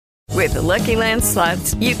With the Lucky Land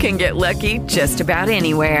Slots, you can get lucky just about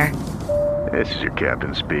anywhere. This is your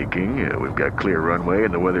captain speaking. We've got clear runway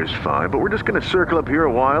and the weather's fine, but we're just going to circle up here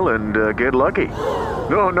a while and get lucky.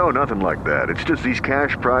 No, nothing like that. It's just these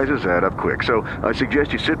cash prizes add up quick. So I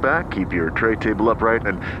suggest you sit back, keep your tray table upright,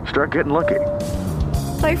 and start getting lucky.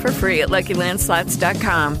 Play for free at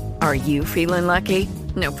LuckyLandSlots.com. Are you feeling lucky?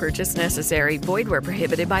 No purchase necessary. Void where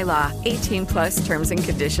prohibited by law. 18 plus terms and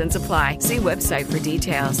conditions apply. See website for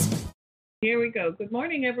details. Here we go. Good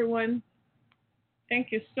morning, everyone.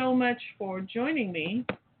 Thank you so much for joining me.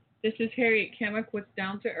 This is Harriet Kemick with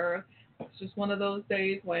Down to Earth. It's just one of those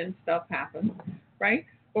days when stuff happens, right?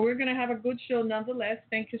 But we're going to have a good show nonetheless.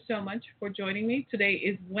 Thank you so much for joining me. Today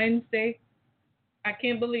is Wednesday. I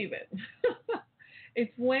can't believe it.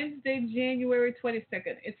 It's Wednesday, January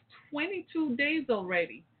 22nd. It's 22 days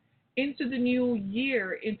already into the new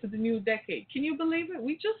year, into the new decade. Can you believe it?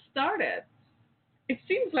 We just started. It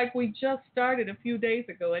seems like we just started a few days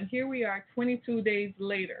ago, and here we are 22 days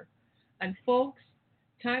later. And folks,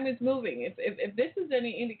 time is moving. If this is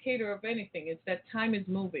any indicator of anything, it's that time is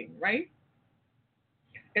moving, right?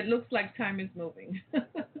 It looks like time is moving.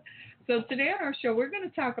 So today on our show, we're going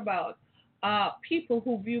to talk about people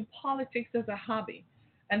who view politics as a hobby.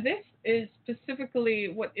 And this is specifically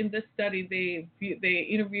what in this study they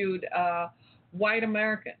interviewed white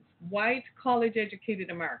Americans. White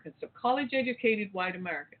college-educated Americans, so college-educated white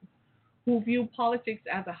Americans who view politics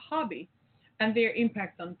as a hobby and their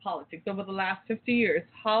impact on politics over the last 50 years,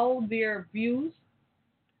 how their views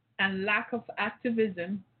and lack of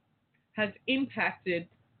activism has impacted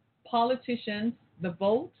politicians, the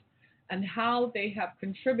vote, and how they have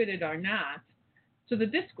contributed or not to the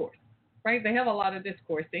discourse, right? They have a lot of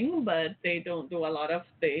discoursing, but they don't do a lot of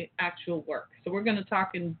the actual work. So we're going to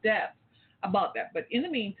talk in depth about that. But in the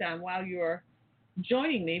meantime, while you're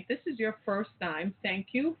joining me, if this is your first time, thank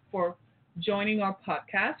you for joining our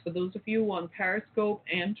podcast. For those of you on Periscope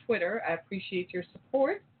and Twitter, I appreciate your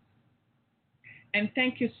support. And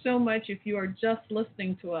thank you so much if you are just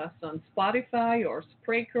listening to us on Spotify or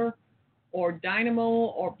Spreaker or Dynamo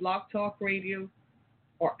or Blog Talk Radio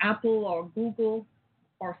or Apple or Google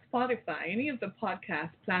or Spotify, any of the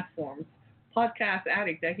podcast platforms. Podcast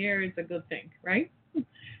Addict, I hear is a good thing, right?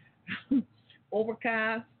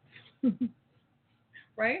 Overcast,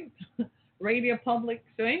 right? Radio Public.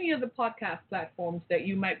 So any of the podcast platforms that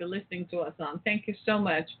you might be listening to us on, thank you so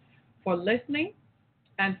much for listening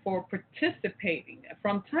and for participating.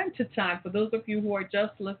 From time to time, for those of you who are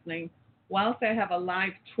just listening, whilst I have a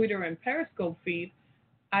live Twitter and Periscope feed,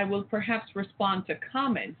 I will perhaps respond to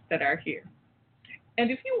comments that are here. And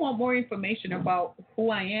if you want more information about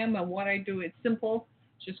who I am and what I do, it's simple.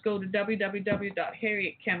 Just go to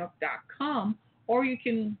www.harrietkemick.com, or you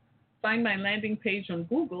can find my landing page on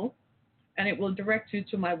Google, and it will direct you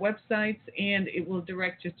to my websites, and it will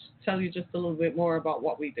direct you to tell you just a little bit more about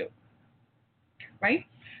what we do, right?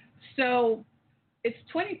 So it's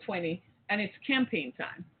 2020, and it's campaign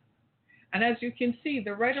time. And as you can see,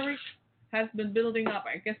 the rhetoric has been building up.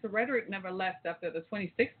 I guess the rhetoric never left after the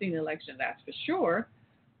 2016 election, that's for sure.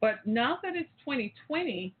 But now that it's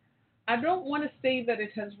 2020, I don't want to say that it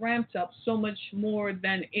has ramped up so much more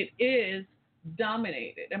than it is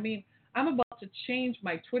dominated. I mean, I'm about to change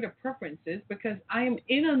my Twitter preferences because I am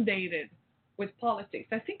inundated with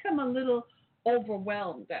politics. I think I'm a little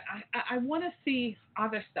overwhelmed. I want to see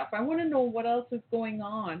other stuff. I want to know what else is going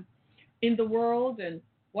on in the world and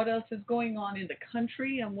what else is going on in the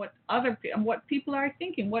country and what people are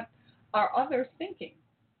thinking, what are others thinking.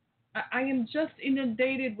 I am just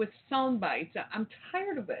inundated with sound bites. I'm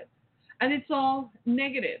tired of it. And it's all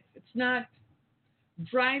negative. It's not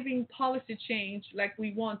driving policy change like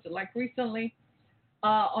we want to. Like recently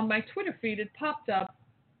on my Twitter feed, it popped up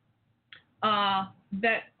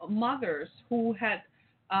that mothers who had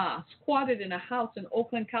squatted in a house in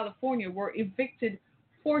Oakland, California, were evicted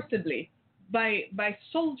forcibly by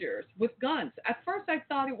soldiers with guns. At first, I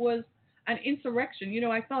thought it was an insurrection. You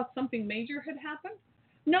know, I thought something major had happened.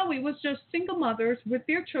 No, it was just single mothers with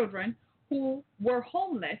their children who were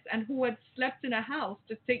homeless and who had slept in a house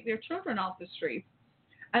to take their children off the streets.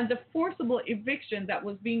 And the forcible eviction that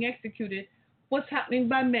was being executed was happening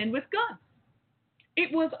by men with guns.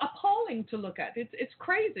 It was appalling to look at. It's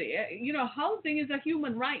crazy. You know, housing is a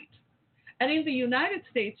human right. And in the United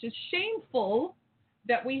States, it's shameful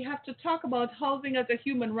that we have to talk about housing as a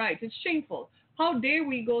human right. It's shameful. How dare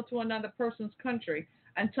we go to another person's country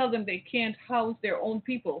and tell them they can't house their own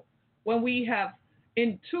people when we have,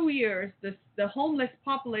 in 2 years, the homeless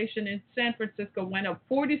population in San Francisco went up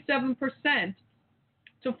 47%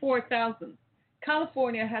 to 4,000.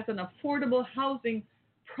 California has an affordable housing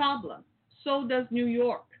problem. So does New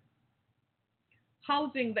York.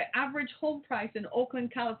 housing, the average home price in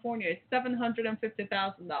Oakland, California is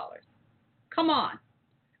 $750,000. Come on,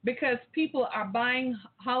 because people are buying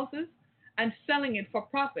houses and selling it for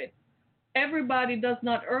profit. Everybody does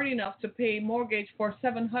not earn enough to pay mortgage for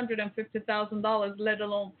 $750,000, let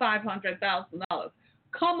alone $500,000.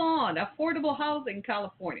 Come on, affordable housing,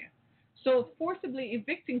 California. So forcibly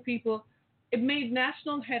evicting people, it made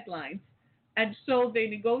national headlines. And so they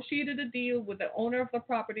negotiated a deal with the owner of the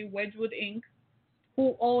property, Wedgwood Inc.,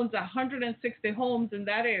 who owns 160 homes in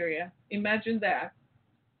that area. Imagine that,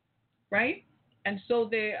 right? And so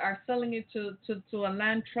they are selling it to a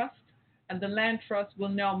land trust, and the land trust will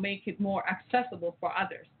now make it more accessible for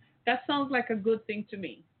others. That sounds like a good thing to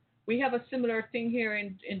me. We have a similar thing here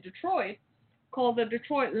in Detroit called the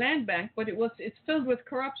Detroit Land Bank, but it's filled with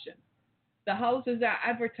corruption. The houses are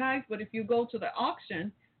advertised, but if you go to the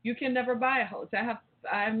auction, you can never buy a house.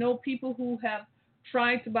 I know people who have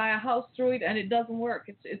tried to buy a house through it, and it doesn't work.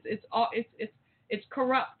 It's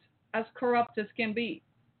corrupt as can be.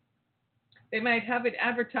 They might have it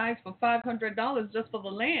advertised for $500 just for the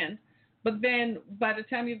land, but then by the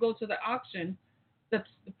time you go to the auction, the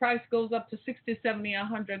price goes up to $60,000,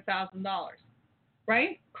 $70,000, $100,000,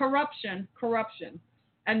 right? Corruption,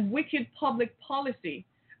 and wicked public policy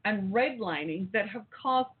and redlining that have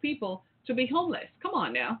caused people to be homeless. Come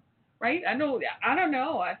on now, right? I don't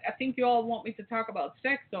know. I think you all want me to talk about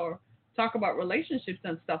sex or talk about relationships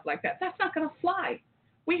and stuff like that. That's not going to fly.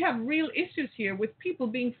 We have real issues here with people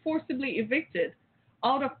being forcibly evicted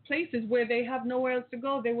out of places where they have nowhere else to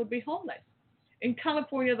go. They would be homeless. In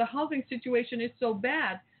California, the housing situation is so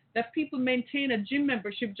bad that people maintain a gym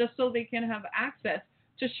membership just so they can have access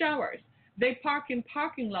to showers. They park in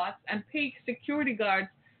parking lots and pay security guards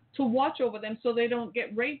to watch over them so they don't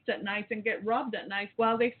get raped at night and get robbed at night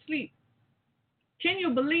while they sleep. Can you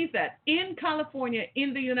believe that? In California,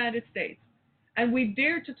 in the United States, and we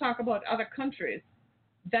dare to talk about other countries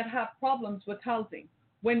that have problems with housing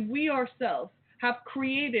when we ourselves have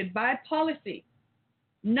created by policy,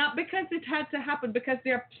 not because it had to happen, because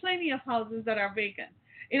there are plenty of houses that are vacant.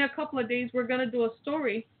 In a couple of days, we're going to do a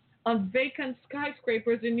story on vacant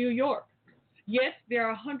skyscrapers in New York. Yes, there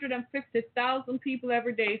are 150,000 people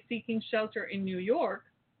every day seeking shelter in New York,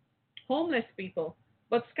 homeless people,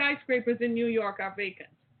 but skyscrapers in New York are vacant.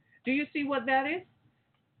 Do you see what that is?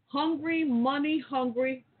 Hungry, money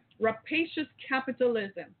hungry, rapacious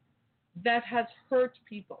capitalism that has hurt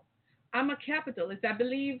people. I'm a capitalist. I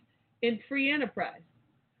believe in free enterprise.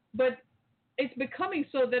 But it's becoming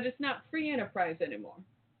so that it's not free enterprise anymore.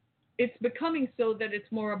 It's becoming so that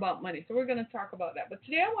it's more about money. So we're going to talk about that. But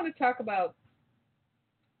today I want to talk about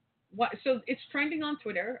so it's trending on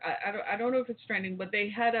Twitter. I don't know if it's trending, but they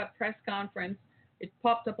had a press conference. It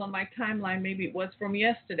popped up on my timeline. Maybe it was from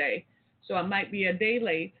yesterday, so I might be a day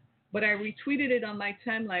late. But I retweeted it on my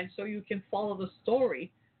timeline so you can follow the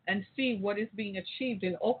story and see what is being achieved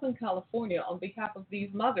in Oakland, California on behalf of these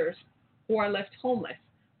mothers who are left homeless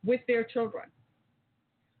with their children.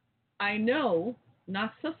 I know,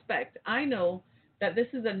 not suspect, I know that this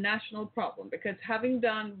is a national problem because having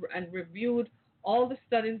done and reviewed all the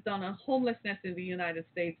studies done on homelessness in the United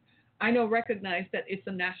States, I recognize that it's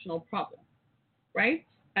a national problem, right?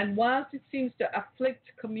 And whilst it seems to afflict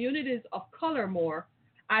communities of color more,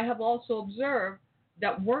 I have also observed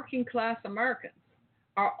that working class Americans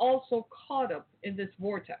are also caught up in this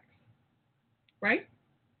vortex, right?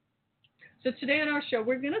 So today on our show,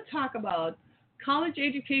 we're going to talk about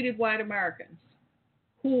college-educated white Americans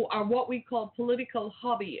who are what we call political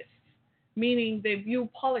hobbyists, meaning they view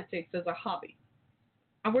politics as a hobby.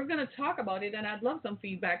 And we're going to talk about it, and I'd love some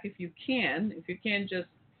feedback if you can just,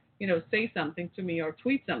 say something to me or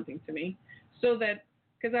tweet something to me so that,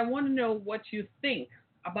 because I want to know what you think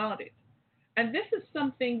about it. And this is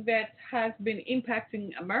something that has been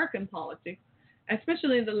impacting American politics,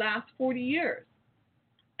 especially in the last 40 years.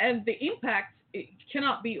 And the impact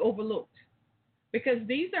cannot be overlooked because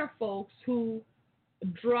these are folks who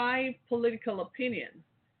drive political opinion.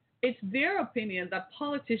 It's their opinion that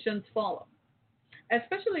politicians follow,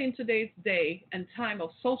 especially in today's day and time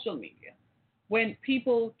of social media, when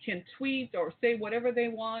people can tweet or say whatever they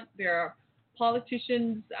want. There are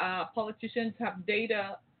politicians have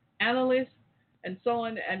data analysts and so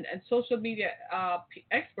on, and social media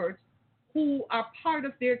experts who are part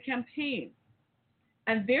of their campaign.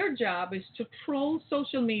 And their job is to troll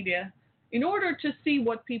social media in order to see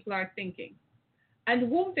what people are thinking. And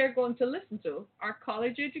whom they're going to listen to are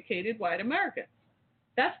college-educated white Americans.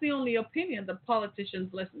 That's the only opinion that politicians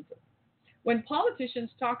listen to. When politicians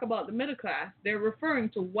talk about the middle class, they're referring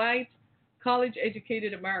to white,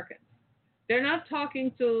 college-educated Americans. They're not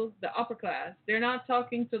talking to the upper class. They're not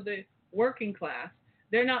talking to the working class.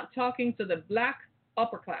 They're not talking to the black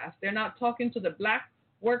upper class. They're not talking to the black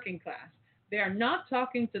working class. They're not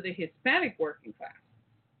talking to the Hispanic working class,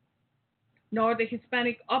 nor the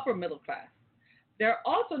Hispanic upper middle class. They're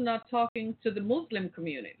also not talking to the Muslim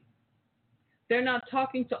community. They're not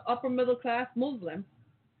talking to upper middle class Muslims,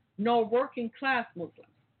 nor working class Muslims.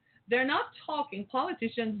 They're not talking,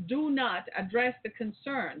 politicians do not address the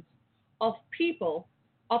concerns of people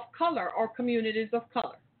of color or communities of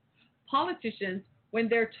color. Politicians, when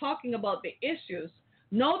they're talking about the issues,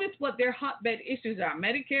 notice what their hotbed issues are.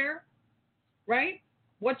 Medicare, right?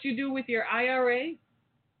 What you do with your IRA,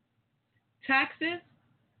 taxes.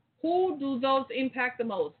 Who do those impact the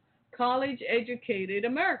most? College-educated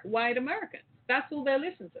white Americans. That's who they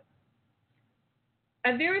listen to.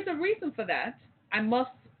 And there is a reason for that. I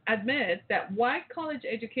must admit that white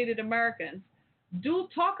college-educated Americans do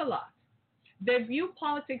talk a lot. They view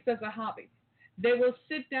politics as a hobby. They will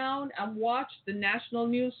sit down and watch the national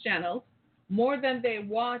news channels more than they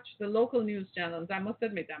watch the local news channels. I must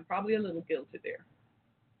admit, I'm probably a little guilty there.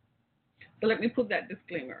 So let me put that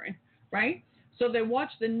disclaimer in, right? So they watch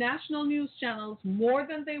the national news channels more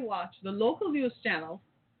than they watch the local news channels.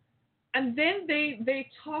 And then they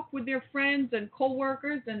talk with their friends and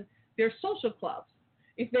coworkers and their social clubs.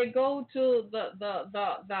 If they go to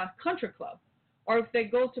the country club, or if they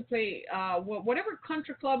go to play whatever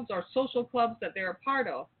country clubs or social clubs that they're a part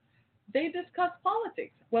of, they discuss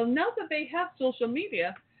politics. Well, now that they have social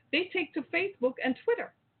media, they take to Facebook and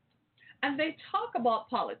Twitter, and they talk about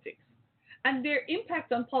politics. And their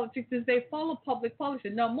impact on politics is they follow public policy.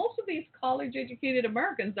 Now, most of these college-educated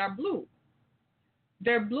Americans are blue.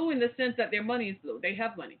 They're blue in the sense that their money is blue. They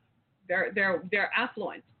have money. They're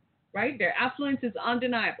affluent, right? Their affluence is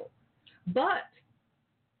undeniable. But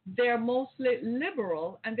they're mostly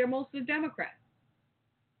liberal and they're mostly Democrat.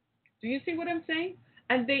 Do you see what I'm saying?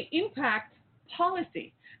 And they impact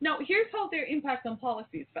policy. Now, here's how their impact on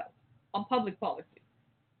policy is felt, on public policy.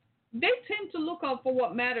 They tend to look out for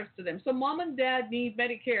what matters to them. So mom and dad need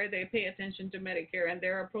Medicare. They pay attention to Medicare, and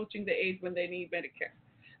they're approaching the age when they need Medicare.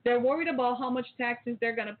 They're worried about how much taxes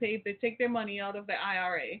they're going to pay if they take their money out of the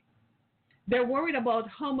IRA. They're worried about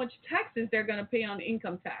how much taxes they're going to pay on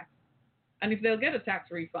income tax, and if they'll get a tax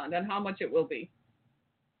refund and how much it will be,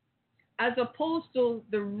 as opposed to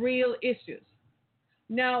the real issues.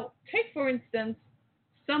 Now, take, for instance,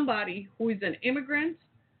 somebody who is an immigrant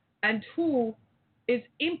and who is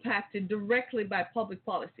impacted directly by public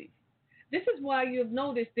policy. This is why you've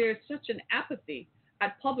noticed there's such an apathy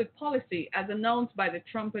at public policy as announced by the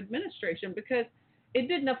Trump administration, because it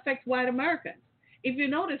didn't affect white Americans. If you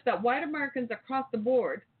notice that white Americans across the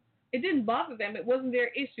board, it didn't bother them. It wasn't their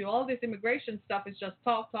issue. All this immigration stuff is just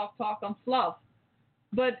talk and fluff.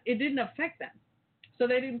 But it didn't affect them. So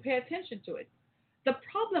they didn't pay attention to it. The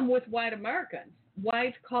problem with white Americans,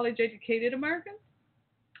 white college-educated Americans,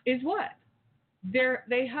 is what?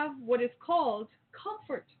 They have what is called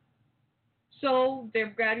comfort. So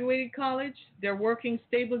they've graduated college, they're working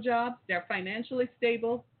stable jobs, they're financially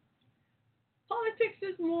stable. Politics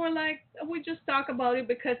is more like we just talk about it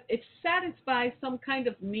because it satisfies some kind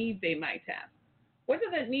of need they might have. Whether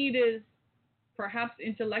that need is perhaps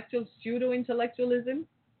intellectual, pseudo-intellectualism,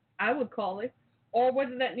 I would call it, or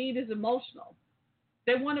whether that need is emotional.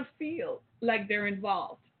 They want to feel like they're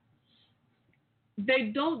involved.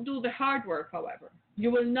 They don't do the hard work, however.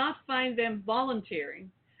 You will not find them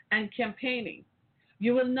volunteering and campaigning.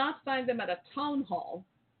 You will not find them at a town hall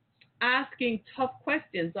asking tough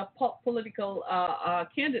questions of political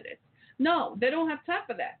candidates. No, they don't have time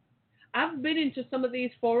for that. I've been into some of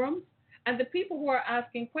these forums, and the people who are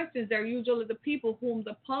asking questions are usually the people whom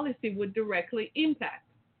the policy would directly impact.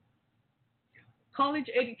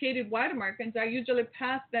 College-educated white Americans are usually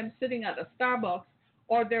past them sitting at a Starbucks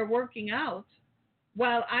or they're working out,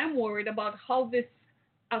 while I'm worried about how this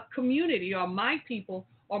community or my people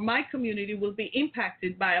or my community will be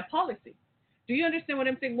impacted by a policy. Do you understand what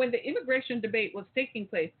I'm saying? When the immigration debate was taking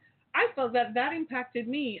place, I felt that impacted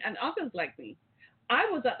me and others like me. I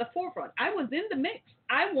was at the forefront. I was in the mix.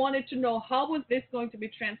 I wanted to know how was this going to be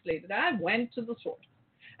translated. I went to the source.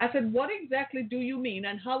 I said, what exactly do you mean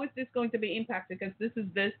and how is this going to be impacted? Because this is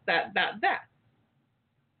this, that.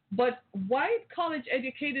 But white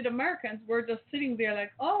college-educated Americans were just sitting there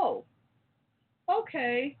like, oh,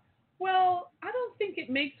 okay, well, I don't think it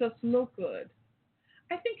makes us look good.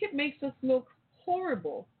 I think it makes us look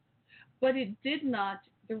horrible, but it did not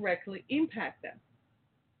directly impact them.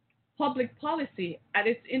 Public policy at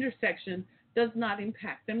its intersection does not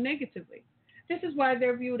impact them negatively. This is why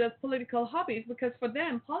they're viewed as political hobbies, because for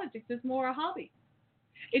them, politics is more a hobby.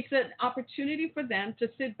 It's an opportunity for them to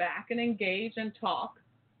sit back and engage and talk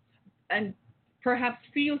and perhaps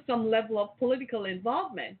feel some level of political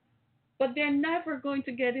involvement, but they're never going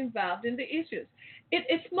to get involved in the issues.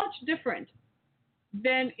 It's much different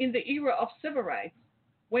than in the era of civil rights,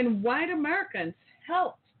 when white Americans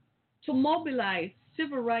helped to mobilize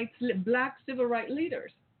black civil rights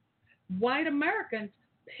leaders. White Americans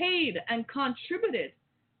paid and contributed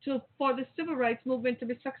for the civil rights movement to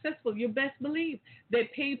be successful. You best believe they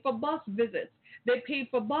paid for bus visits, they paid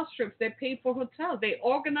for bus trips, they paid for hotels, they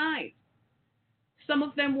organized. Some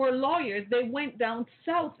of them were lawyers. They went down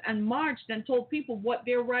south and marched and told people what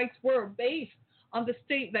their rights were based on the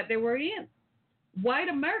state that they were in. White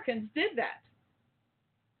Americans did that.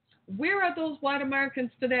 Where are those white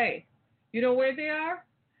Americans today? You know where they are?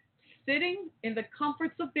 Sitting in the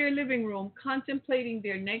comforts of their living room, contemplating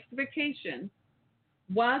their next vacation,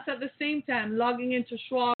 whilst at the same time logging into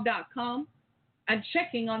Schwab.com and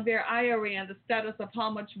checking on their IRA and the status of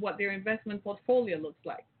what their investment portfolio looks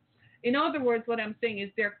like. In other words, what I'm saying is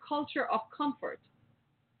their culture of comfort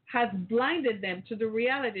has blinded them to the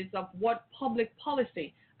realities of what public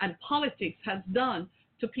policy and politics has done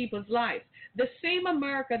to people's lives. The same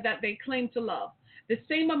America that they claim to love, the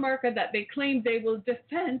same America that they claim they will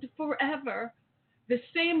defend forever, the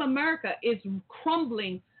same America is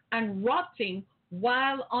crumbling and rotting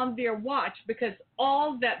while on their watch, because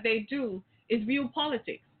all that they do is view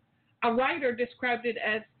politics. A writer described it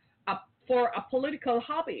as for a political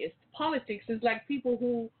hobbyist, politics is like people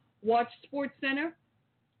who watch SportsCenter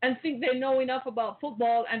and think they know enough about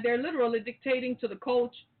football, and they're literally dictating to the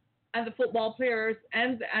coach and the football players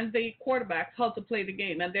and the quarterbacks how to play the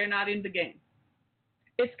game, and they're not in the game.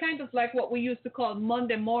 It's kind of like what we used to call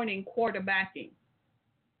Monday morning quarterbacking.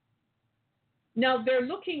 Now they're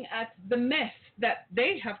looking at the mess that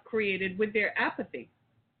they have created with their apathy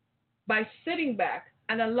by sitting back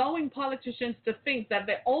and allowing politicians to think that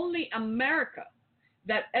the only America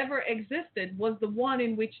that ever existed was the one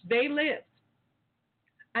in which they lived.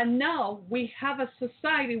 And now we have a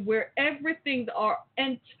society where everything, our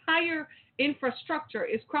entire infrastructure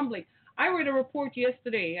is crumbling. I read a report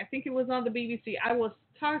yesterday, I think it was on the BBC, I was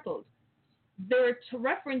startled. They're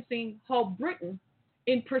referencing how Britain,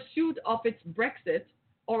 in pursuit of its Brexit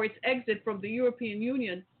or its exit from the European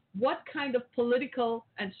Union, what kind of political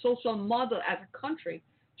and social model as a country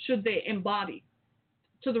should they embody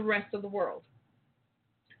to the rest of the world?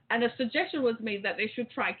 And a suggestion was made that they should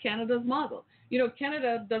try Canada's model. You know,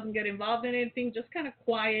 Canada doesn't get involved in anything, just kind of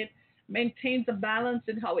quiet, maintains a balance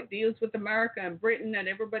in how it deals with America and Britain and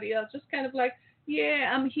everybody else. Just kind of like,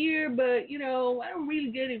 yeah, I'm here, but, you know, I don't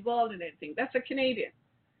really get involved in anything. That's a Canadian.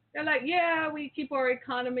 They're like, yeah, we keep our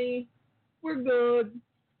economy. We're good.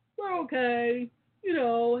 We're okay. You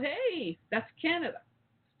know, hey, that's Canada.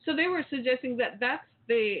 So they were suggesting that that's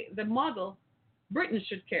the model Britain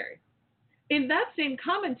should carry. In that same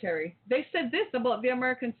commentary, they said this about the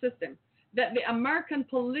American system, that the American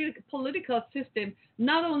political system,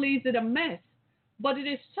 not only is it a mess, but it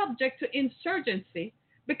is subject to insurgency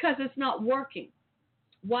because it's not working.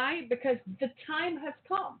 Why? Because the time has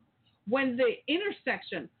come when the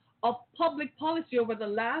intersection of public policy over the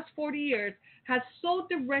last 40 years has so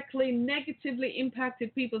directly negatively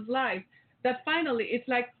impacted people's lives that finally it's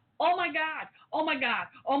like, oh my God, oh my God,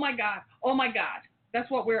 oh my God, oh my God.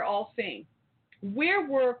 That's what we're all saying. Where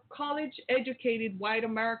were college-educated white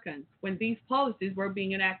Americans when these policies were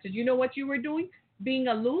being enacted? You know what you were doing? Being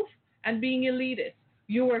aloof and being elitist.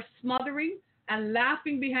 You were smothering and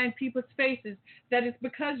laughing behind people's faces that it's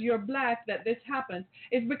because you're black that this happens.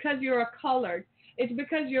 It's because you're a colored. It's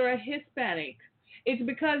because you're a Hispanic. It's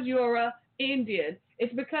because you're a Indian.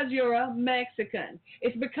 It's because you're a Mexican.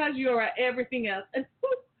 It's because you're a everything else. And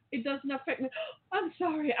whoop, it doesn't affect me. I'm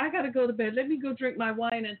sorry, I got to go to bed. Let me go drink my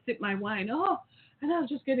wine and sip my wine. Oh, and I'll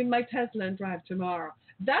just get in my Tesla and drive tomorrow.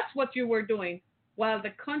 That's what you were doing while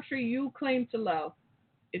the country you claim to love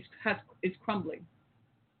is crumbling.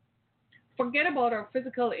 Forget about our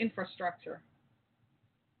physical infrastructure.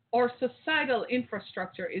 Our societal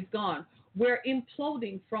infrastructure is gone. We're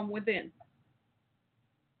imploding from within.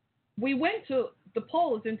 We went to the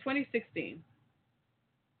polls in 2016.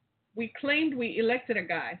 We claimed we elected a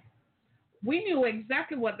guy. We knew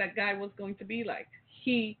exactly what that guy was going to be like.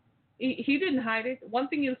 He didn't hide it. One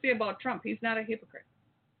thing you'll say about Trump, he's not a hypocrite.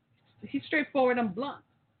 He's straightforward and blunt.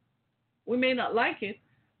 We may not like it,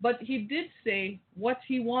 but he did say what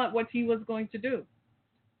he was going to do.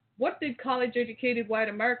 What did college-educated white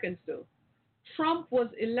Americans do? Trump was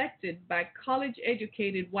elected by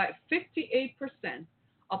college-educated white. 58%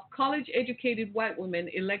 of college-educated white women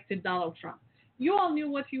elected Donald Trump. You all knew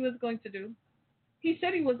what he was going to do. He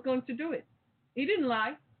said he was going to do it. He didn't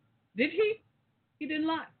lie. Did he? He didn't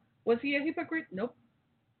lie. Was he a hypocrite? Nope.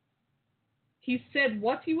 He said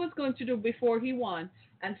what he was going to do before he won,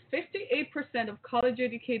 and 58% of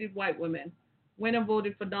college-educated white women went and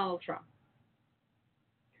voted for Donald Trump.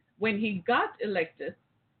 When he got elected,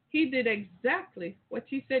 he did exactly what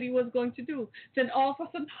he said he was going to do. Then all of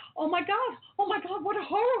a sudden, oh my God, what a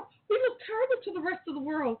horror. We look terrible to the rest of the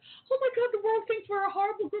world. Oh my God, the world thinks we're a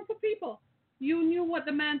horrible group of people. You knew what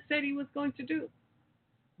the man said he was going to do.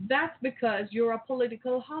 That's because you're a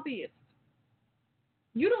political hobbyist.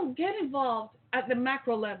 You don't get involved at the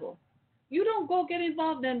macro level. You don't go get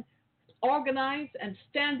involved and organize and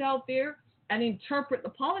stand out there and interpret the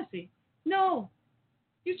policy. No.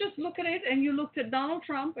 You just look at it, and you looked at Donald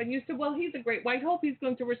Trump and you said, well, he's a great white hope. He's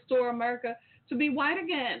going to restore America to be white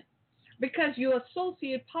again, because you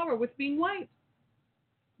associate power with being white.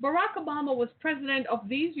 Barack Obama was president of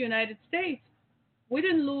these United States. We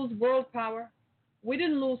didn't lose world power. We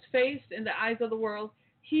didn't lose face in the eyes of the world.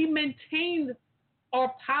 He maintained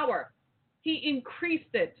our power. He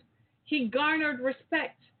increased it. He garnered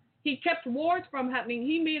respect. He kept wars from happening.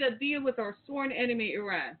 He made a deal with our sworn enemy,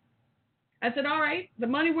 Iran. I said, all right, the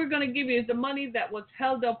money we're going to give you is the money that was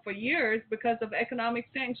held up for years because of economic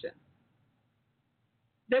sanctions.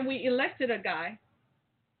 Then we elected a guy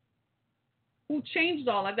who changed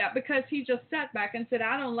all of that because he just sat back and said,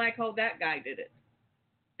 I don't like how that guy did it.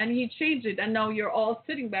 And he changed it, and now you're all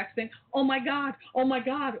sitting back saying, oh my God, oh my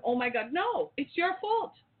God, oh my God. No, it's your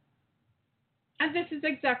fault. And this is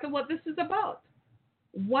exactly what this is about.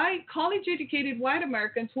 White, college-educated white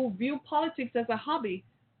Americans who view politics as a hobby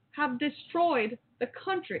have destroyed the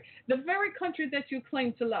country, the very country that you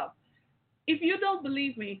claim to love. If you don't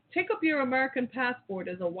believe me, take up your American passport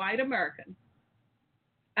as a white American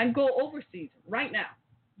and go overseas right now.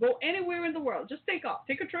 Go anywhere in the world. Just take off.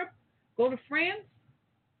 Take a trip. Go to France.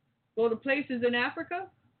 Go to places in Africa.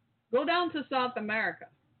 Go down to South America.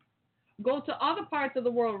 Go to other parts of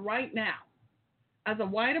the world right now as a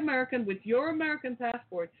white American with your American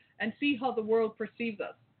passport and see how the world perceives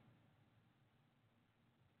us.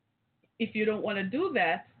 If you don't want to do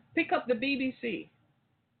that, pick up the BBC.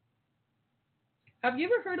 Have you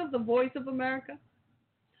ever heard of the Voice of America?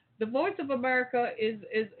 The Voice of America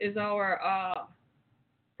is our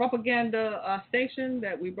propaganda station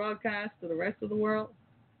that we broadcast to the rest of the world.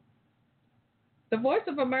 The Voice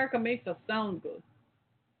of America makes us sound good.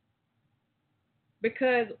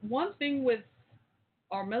 Because one thing with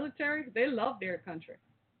our military, they love their country.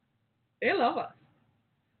 They love us.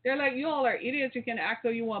 They're like, you all are idiots. You can act how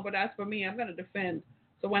you want, but as for me, I'm going to defend.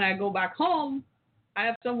 So when I go back home, I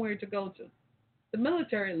have somewhere to go to. The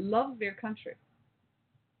military loves their country.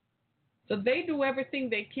 So they do everything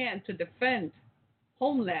they can to defend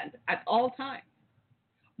homeland at all times.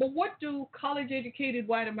 But what do college-educated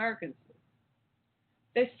white Americans do?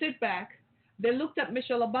 They sit back. They looked at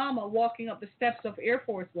Michelle Obama walking up the steps of Air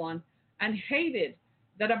Force One and hated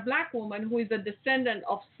that a black woman who is a descendant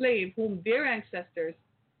of slaves whom their ancestors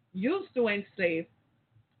used to enslave,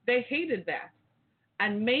 they hated that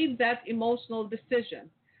and made that emotional decision,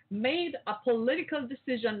 made a political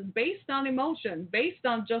decision based on emotion, based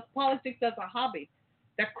on just politics as a hobby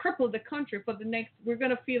that crippled the country for the next, we're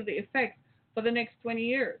going to feel the effects for the next 20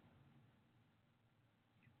 years.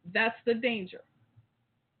 That's the danger.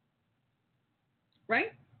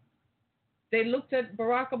 Right? They looked at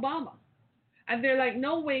Barack Obama and they're like,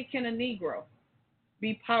 no way can a Negro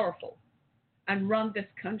be powerful and run this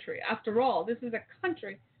country. After all, this is a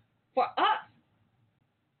country for us.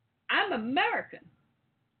 I'm American.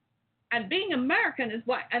 And being American is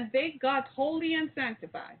why. And they got holy and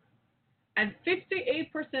sanctified. And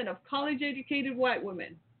 58% of college-educated white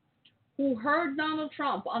women who heard Donald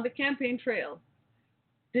Trump on the campaign trail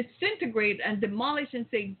disintegrate and demolish and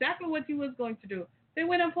say exactly what he was going to do, they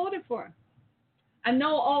went and voted for him. And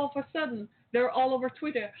now all of a sudden, they're all over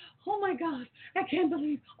Twitter. Oh my God, I can't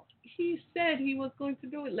believe he said he was going to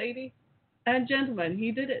do it, lady and gentlemen.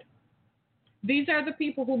 He did it. These are the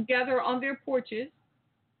people who gather on their porches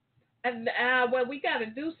and, well, we got to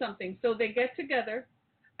do something. So they get together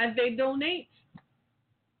and they donate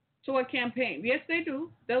to a campaign. Yes, they do.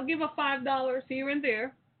 They'll give a $5 here and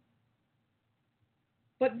there.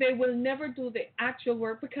 But they will never do the actual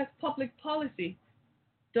work because public policy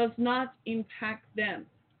does not impact them.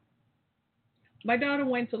 My daughter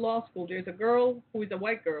went to law school. There's a girl who is a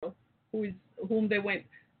white girl whom they went,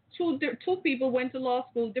 two people went to law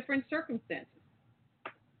school, different circumstances.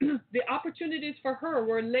 The opportunities for her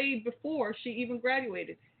were laid before she even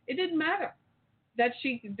graduated. It didn't matter that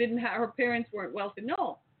she didn't have, her parents weren't wealthy.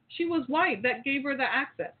 No, she was white. That gave her the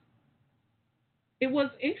access. It was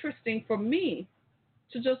interesting for me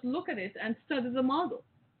to just look at it and study the model.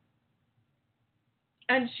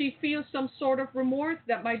 and she feels some sort of remorse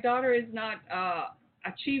that my daughter is not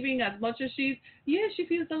achieving as much as yeah, she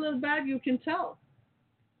feels a little bad, you can tell.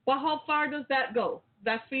 But how far does that go?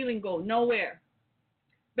 That feeling go? Nowhere.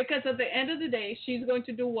 Because at the end of the day, she's going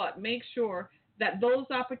to do what? Make sure that those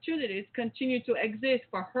opportunities continue to exist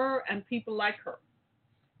for her and people like her.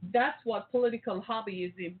 That's what political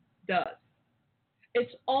hobbyism does.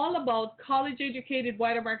 It's all about college-educated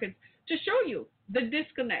white Americans. To show you the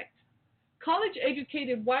disconnect,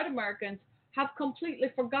 college-educated white Americans have completely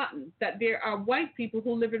forgotten that there are white people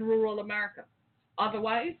who live in rural America.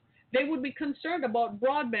 Otherwise, they would be concerned about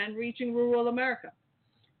broadband reaching rural America.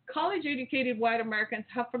 College-educated white Americans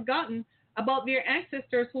have forgotten about their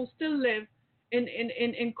ancestors who still live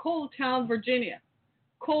in Coal Town, Virginia,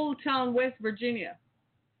 Coal Town, West Virginia,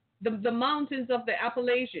 the mountains of the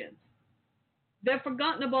Appalachians. They've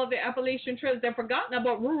forgotten about the Appalachian Trails. They've forgotten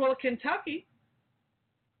about rural Kentucky,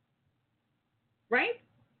 right?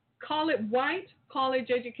 Call it white,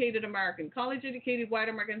 college-educated American, college-educated white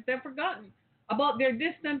Americans. They've forgotten about their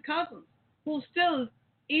distant cousins who still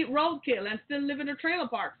eat roadkill and still live in a trailer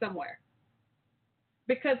park somewhere.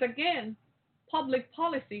 Because again, public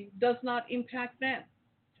policy does not impact them.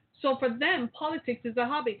 So for them, politics is a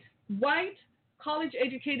hobby. White,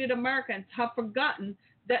 college-educated Americans have forgotten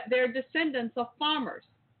that they're descendants of farmers.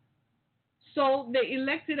 So they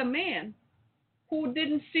elected a man who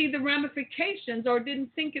didn't see the ramifications or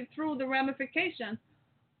didn't think it through the ramifications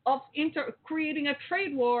of creating a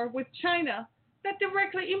trade war with China that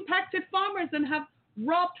directly impacted farmers and have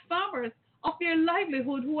robbed farmers of their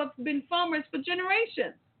livelihood who have been farmers for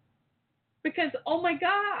generations. Because, oh my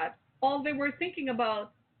God, all they were thinking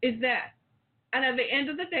about is that. And at the end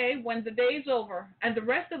of the day, when the day is over and the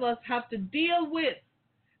rest of us have to deal with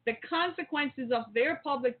the consequences of their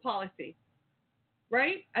public policy,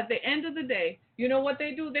 right? At the end of the day, you know what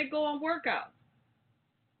they do? They go on workouts.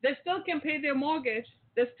 They still can pay their mortgage.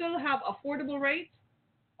 They still have affordable rates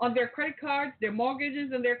on their credit cards, their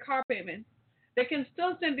mortgages, and their car payments. They can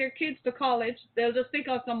still send their kids to college. They'll just take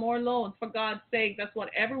out some more loans, for God's sake. That's what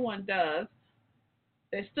everyone does.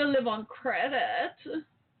 They still live on credit.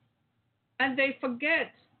 And they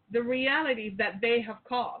forget the reality that they have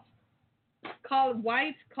caused.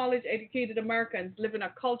 White, college-educated Americans live in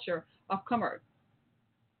a culture of commerce.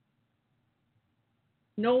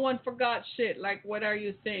 No one forgot shit. Like, what are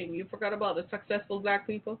you saying? You forgot about the successful black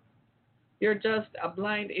people? You're just a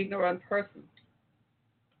blind, ignorant person.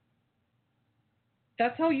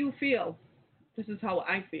 That's how you feel. This is how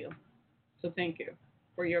I feel. So thank you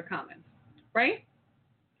for your comments. Right?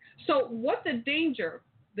 So what the danger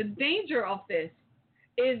of this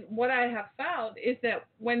is, what I have found is that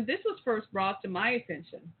when this was first brought to my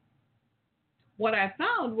attention, what I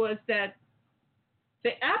found was that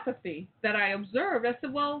the apathy that I observed, I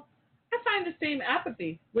said, well, I find the same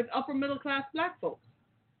apathy with upper middle class black folks.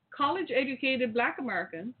 College-educated black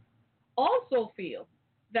Americans also feel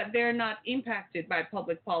that they're not impacted by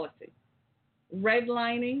public policy.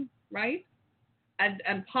 Redlining, right?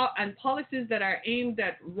 And policies that are aimed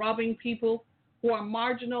at robbing people who are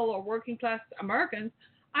marginal or working class Americans,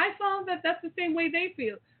 I found that that's the same way they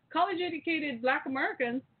feel. College-educated black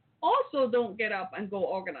Americans also don't get up and go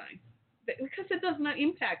organize because it does not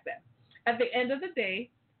impact them. At the end of the day,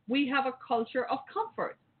 we have a culture of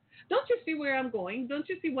comfort. Don't you see where I'm going? Don't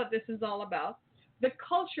you see what this is all about? The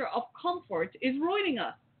culture of comfort is ruining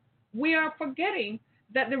us. We are forgetting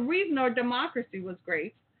that the reason our democracy was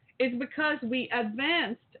great is because we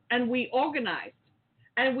advanced and we organized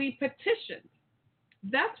and we petitioned.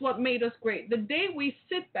 That's what made us great. The day we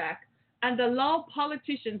sit back and allow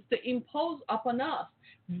politicians to impose upon us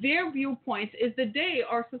their viewpoints is the day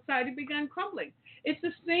our society began crumbling. It's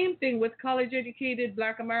the same thing with college-educated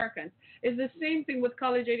black Americans. It's the same thing with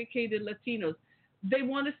college-educated Latinos. They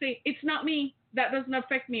want to say, it's not me. That doesn't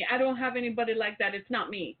affect me. I don't have anybody like that. It's not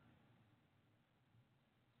me.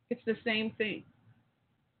 It's the same thing.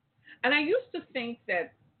 And I used to think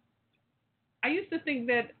that,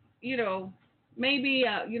 maybe,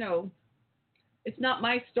 it's not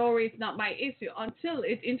my story, it's not my issue until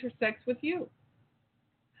it intersects with you.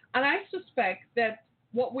 And I suspect that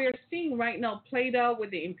what we're seeing right now played out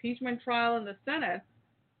with the impeachment trial in the Senate,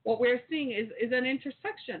 what we're seeing is an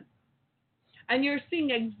intersection. And you're seeing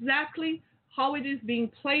exactly how it is being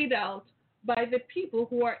played out by the people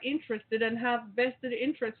who are interested and have vested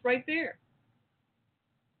interests right there.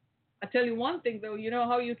 I tell you one thing, though, you know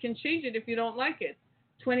how you can change it if you don't like it.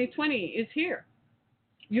 2020 is here.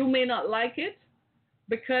 You may not like it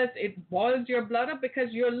because it boils your blood up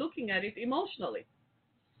because you're looking at it emotionally.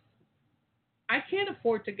 I can't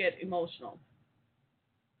afford to get emotional.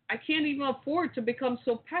 I can't even afford to become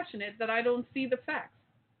so passionate that I don't see the facts.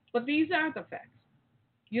 But these are the facts.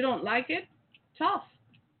 You don't like it? Tough.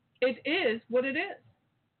 It is what it is.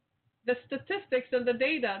 The statistics and the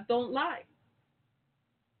data don't lie,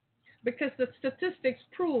 because the statistics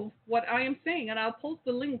prove what I am saying, and I'll post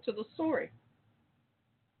the link to the story.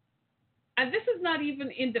 And this is not even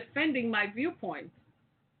in defending my viewpoint.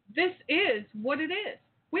 This is what it is.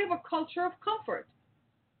 We have a culture of comfort.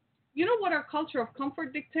 You know what our culture of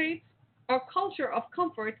comfort dictates? Our culture of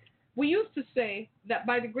comfort, we used to say that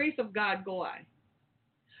by the grace of God go I.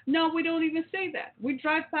 Now we don't even say that. We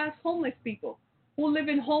drive past homeless people who live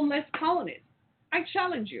in homeless colonies. I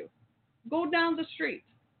challenge you. Go down the street.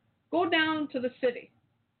 Go down to the city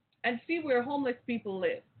and see where homeless people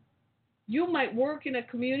live. You might work in a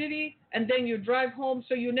community and then you drive home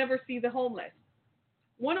so you never see the homeless.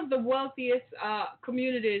 One of the wealthiest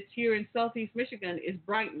communities here in Southeast Michigan is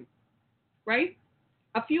Brighton, right?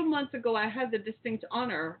 A few months ago, I had the distinct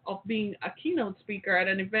honor of being a keynote speaker at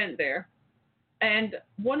an event there. And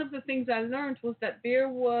one of the things I learned was that there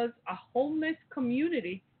was a homeless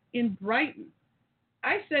community in Brighton.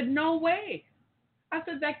 I said, no way. I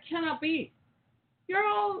said, that cannot be. You're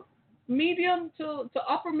all medium to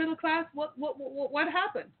upper middle class. What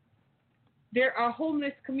happened? There are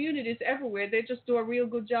homeless communities everywhere. They just do a real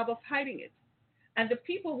good job of hiding it. And the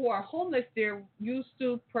people who are homeless there used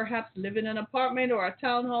to perhaps live in an apartment or a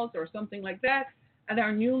townhouse or something like that, and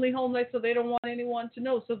are newly homeless, so they don't want anyone to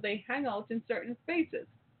know. So they hang out in certain spaces.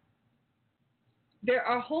 There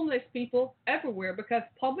are homeless people everywhere because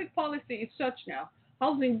public policy is such now.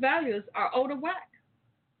 Housing values are out of whack.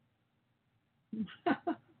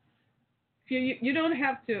 You don't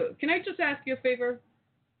have to. Can I just ask you a favor?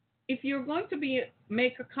 If you're going to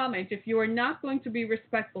make a comment, if you are not going to be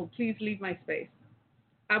respectful, please leave my space.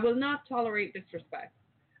 I will not tolerate disrespect.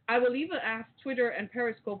 I will even ask Twitter and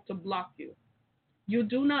Periscope to block you. You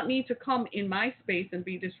do not need to come in my space and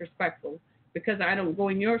be disrespectful, because I don't go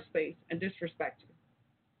in your space and disrespect you.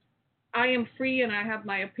 I am free and I have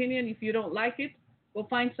my opinion. If you don't like it, go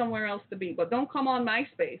find somewhere else to be. But don't come on my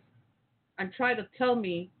space and try to tell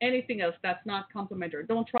me anything else that's not complimentary.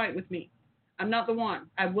 Don't try it with me. I'm not the one.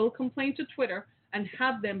 I will complain to Twitter and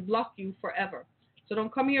have them block you forever. So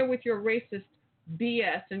don't come here with your racist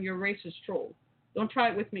BS and your racist troll. Don't try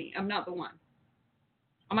it with me. I'm not the one.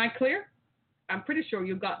 Am I clear? I'm pretty sure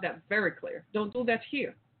you got that very clear. Don't do that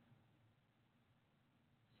here.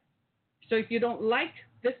 So if you don't like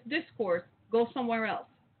this discourse, go somewhere else.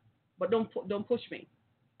 But don't push me.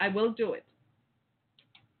 I will do it.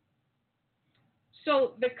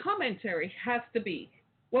 So the commentary has to be,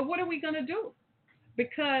 well, what are we going to do?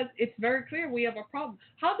 Because it's very clear we have a problem.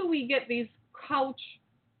 How do we get these couch?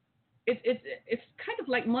 It's kind of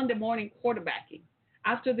like Monday morning quarterbacking.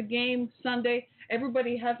 After the game Sunday,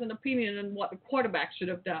 everybody has an opinion on what the quarterback should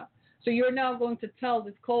have done. So you're now going to tell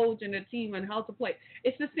this coach and the team and how to play.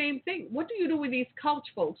 It's the same thing. What do you do with these couch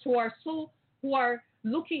folks who are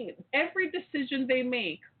looking, every decision they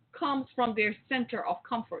make comes from their center of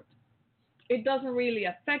comfort. It doesn't really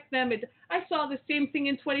affect them. I saw the same thing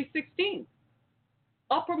in 2016.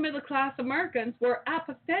 Upper middle class Americans were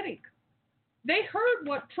apathetic. They heard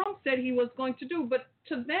what Trump said he was going to do, but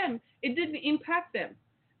to them, it didn't impact them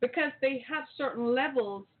because they have certain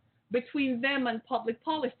levels between them and public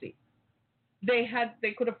policy. They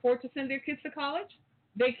could afford to send their kids to college.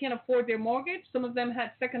 They can afford their mortgage. Some of them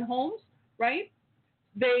had second homes, right?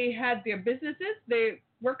 They had their businesses. They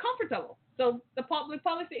were comfortable. So the public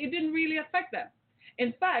policy, it didn't really affect them.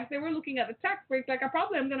 In fact, they were looking at the tax breaks like, I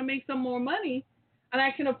probably am going to make some more money and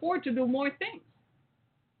I can afford to do more things.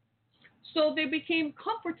 So they became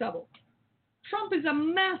comfortable. Trump is a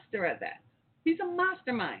master at that. He's a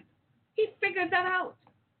mastermind. He figured that out.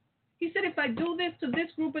 He said, if I do this to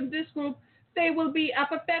this group and this group, they will be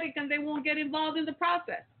apathetic and they won't get involved in the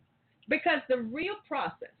process. Because the real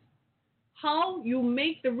process, how you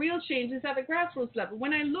make the real changes at the grassroots level.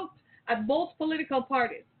 When I looked at both political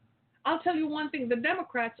parties, I'll tell you one thing. The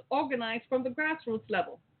Democrats organize from the grassroots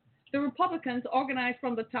level. The Republicans organize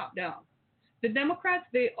from the top down. The Democrats,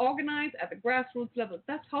 they organize at the grassroots level.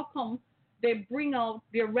 That's how come they bring out,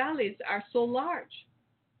 their rallies are so large.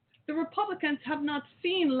 The Republicans have not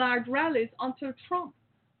seen large rallies until Trump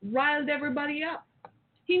riled everybody up.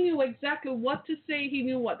 He knew exactly what to say. He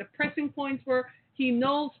knew what the pressing points were. He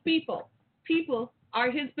knows people. People are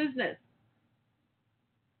his business.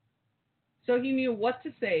 So he knew what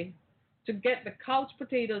to say to get the couch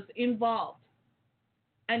potatoes involved.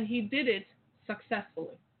 And he did it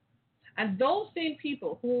successfully. And those same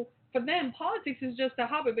people who, for them, politics is just a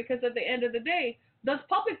hobby because at the end of the day, does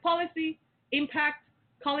public policy impact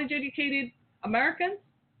college-educated Americans?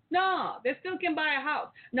 No, they still can buy a house.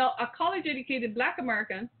 Now, a college-educated black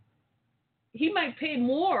American He might pay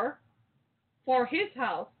more for his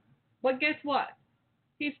house, but guess what?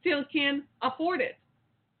 He still can afford it.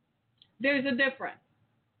 There's a difference.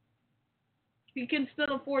 He can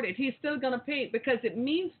still afford it. He's still going to pay it because it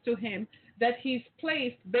means to him that he's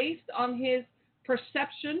placed based on his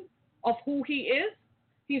perception of who he is.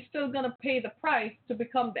 He's still going to pay the price to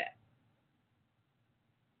become that.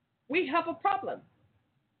 We have a problem.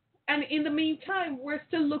 And in the meantime, we're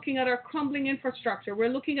still looking at our crumbling infrastructure. We're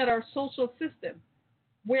looking at our social system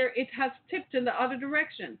where it has tipped in the other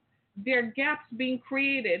direction. There are gaps being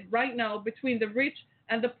created right now between the rich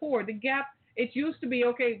and the poor. The gap, it used to be,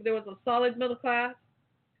 okay, there was a solid middle class,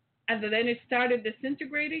 and then it started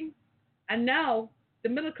disintegrating, and now the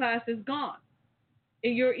middle class is gone.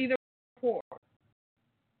 And you're either poor.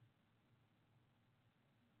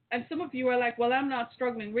 And some of you are like, well, I'm not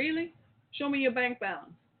struggling. Really? Show me your bank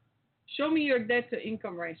balance. Show me your debt to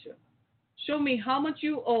income ratio. Show me how much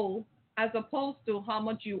you owe as opposed to how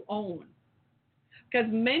much you own. Because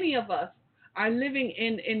many of us are living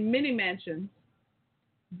in mini mansions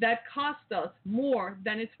that cost us more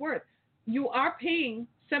than it's worth. You are paying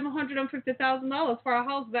 $750,000 for a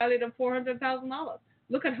house valued at $400,000.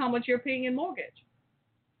 Look at how much you're paying in mortgage.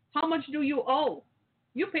 How much do you owe?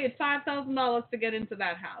 You paid $5,000 to get into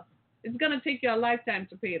that house. It's going to take you a lifetime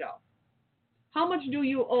to pay it off. How much do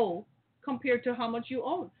you owe compared to how much you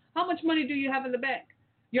own? How much money do you have in the bank?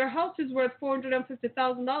 Your house is worth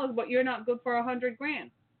 $450,000, but you're not good for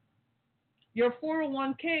 $100,000. Your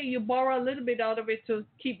 401k, you borrow a little bit out of it to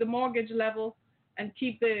keep the mortgage level and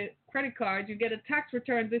keep the credit card. You get a tax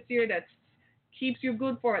return this year that keeps you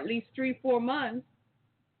good for at least 3-4 months,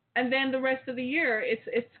 and then the rest of the year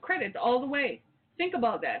it's credit all the way. Think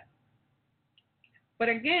about that. But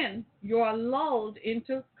again, you're lulled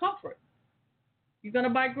into comfort. You're going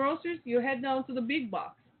to buy groceries, you head down to the big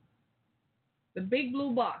box. The big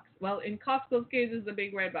blue box. Well, in Costco's case, it's the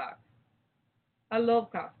big red box. I love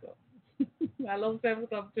Costco. I love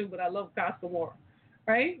 7-Eleven too, but I love Costco more.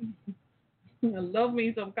 Right? I love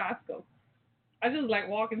me some Costco. I just like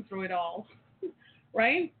walking through it all.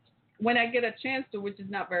 Right? When I get a chance to, which is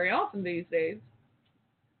not very often these days.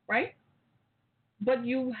 Right? But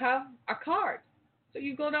you have a card. So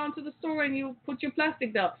you go down to the store and you put your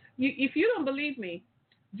plastic down. If you don't believe me,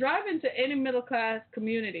 drive into any middle class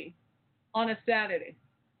community on a Saturday.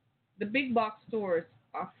 The big box stores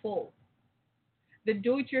are full. The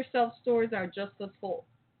do-it-yourself stores are just as full.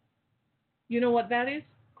 You know what that is?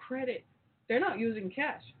 Credit. They're not using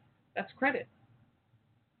cash. That's credit.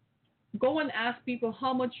 Go and ask people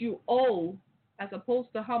how much you owe as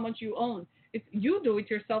opposed to how much you own. If you do it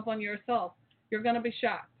yourself on yourself, you're going to be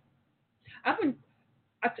shocked. I'll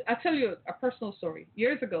tell you a personal story.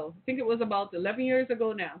 Years ago, I think it was about 11 years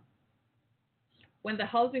ago now, when the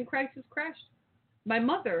housing crisis crashed, my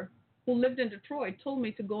mother, who lived in Detroit, told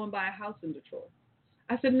me to go and buy a house in Detroit.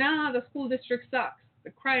 I said, nah, the school district sucks.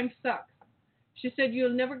 The crime sucks. She said,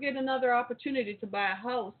 you'll never get another opportunity to buy a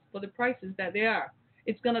house for the prices that they are.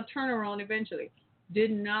 It's going to turn around eventually.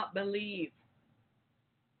 Did not believe.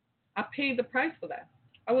 I paid the price for that.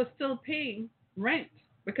 I was still paying rent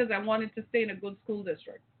because I wanted to stay in a good school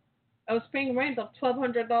district. I was paying rent of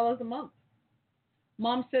 $1,200 a month.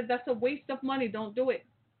 Mom said, that's a waste of money. Don't do it.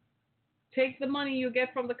 Take the money you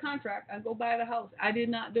get from the contract and go buy the house. I did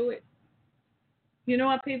not do it. You know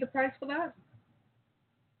I paid the price for that?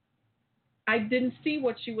 I didn't see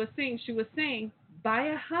what she was saying. She was saying, buy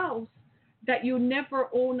a house that you never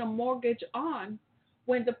own a mortgage on.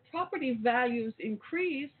 When the property values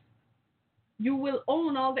increase, you will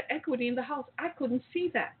own all the equity in the house. I couldn't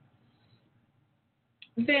see that.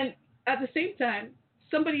 Then at the same time,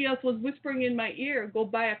 somebody else was whispering in my ear, go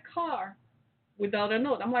buy a car without a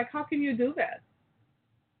note. I'm like, how can you do that?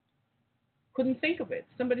 Couldn't think of it.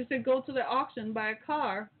 Somebody said, go to the auction, buy a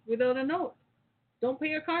car without a note. Don't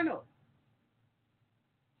pay a car note.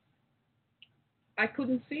 I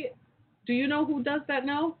couldn't see it. Do you know who does that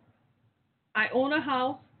now? I own a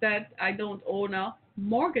house that I don't own a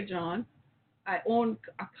mortgage on. I own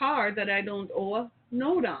a car that I don't owe a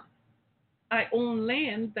note on. I own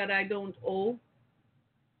land that I don't owe.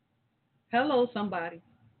 Hello, somebody.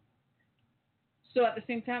 So at the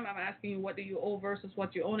same time, I'm asking you, what do you owe versus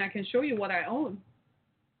what you own? I can show you what I own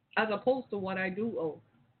as opposed to what I do owe.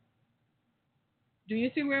 Do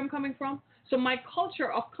you see where I'm coming from? So my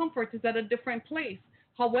culture of comfort is at a different place.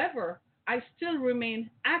 However, I still remain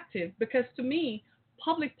active because to me,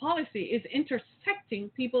 public policy is intersecting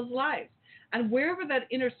people's lives. And wherever that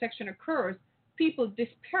intersection occurs, people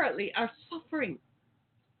disparately are suffering.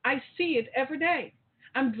 I see it every day.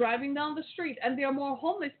 I'm driving down the street and there are more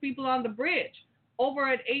homeless people on the bridge over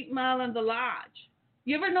at 8 Mile and the Lodge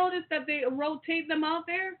You ever notice that they rotate them out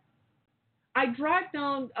there? I drive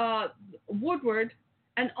down Woodward,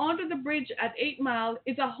 and under the bridge at 8 Mile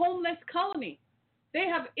is a homeless colony. They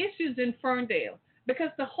have issues in Ferndale because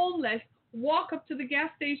the homeless walk up to the gas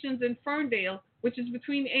stations in Ferndale, which is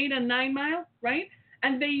between 8 and 9 Mile, right?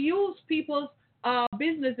 And they use people's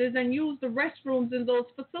businesses and use the restrooms in those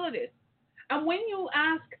facilities. And when you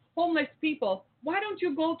ask homeless people, why don't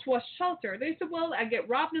you go to a shelter? They say, well, I get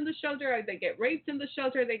robbed in the shelter, they get raped in the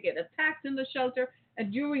shelter, they get attacked in the shelter,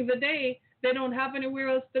 and during the day, they don't have anywhere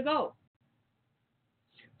else to go.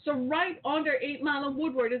 So right under 8 Mile and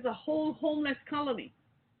Woodward is a whole homeless colony.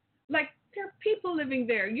 Like, there are people living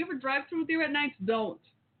there. You ever drive through there at night? Don't.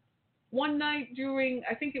 One night during,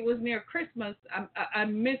 I think it was near Christmas, I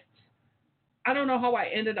missed, I don't know how I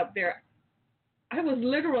ended up there. I was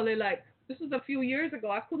literally like, this was a few years ago.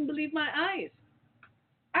 I couldn't believe my eyes.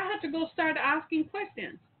 I had to go start asking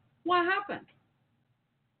questions. What happened?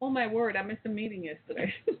 Oh, my word, I missed a meeting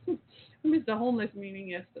yesterday. I missed a homeless meeting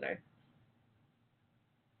yesterday.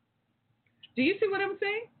 Do you see what I'm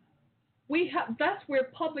saying? That's where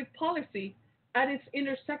public policy at its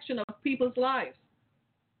intersection of people's lives.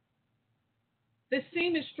 The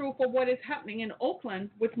same is true for what is happening in Oakland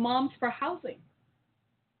with Moms for Housing.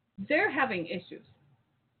 They're having issues.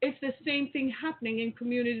 It's the same thing happening in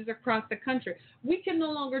communities across the country. We can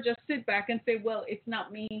no longer just sit back and say, well, it's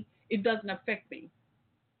not me. It doesn't affect me.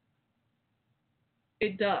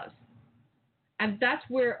 It does. And that's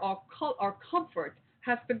where our comfort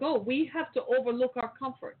has to go. We have to overlook our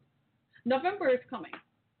comfort. November is coming.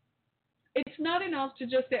 It's not enough to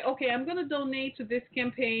just say, okay, I'm going to donate to this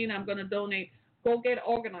campaign. I'm going to donate. Go get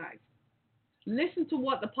organized. Listen to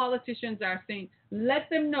what the politicians are saying. Let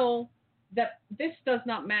them know that this does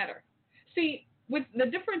not matter. See, with the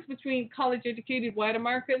difference between college-educated white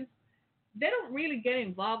Americans, they don't really get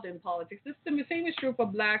involved in politics. This is the same is true for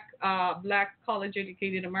black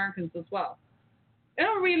college-educated Americans as well. They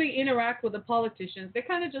don't really interact with the politicians. They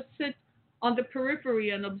kind of just sit on the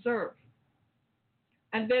periphery and observe.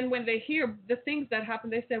 And then when they hear the things that happen,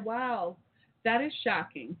 they say, wow, that is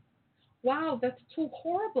shocking. Wow, that's too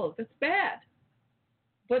horrible. That's bad.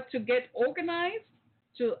 But to get organized,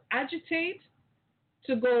 to agitate,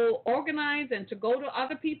 to go organize and to go to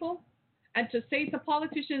other people and to say to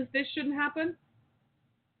politicians this shouldn't happen,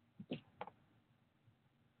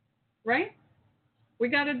 right? We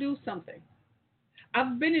got to do something.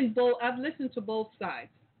 I've listened to both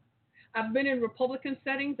sides. I've been in Republican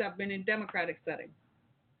settings. I've been in Democratic settings.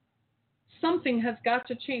 Something has got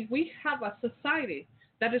to change. We have a society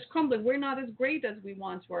that is crumbling. We're not as great as we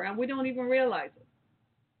once were, and we don't even realize it.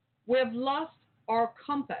 We have lost our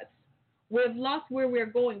compass. We have lost where we're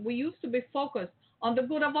going. We used to be focused on the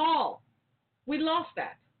good of all. We lost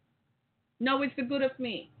that. No, it's the good of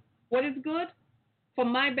me. What is good? For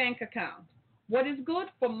my bank account. What is good?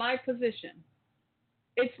 For my position.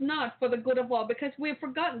 It's not for the good of all, because we've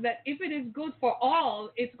forgotten that if it is good for all,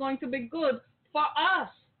 it's going to be good for us.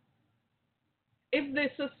 If the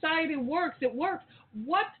society works, it works.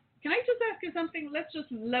 Can I just ask you something? Let's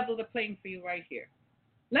just level the playing field right here.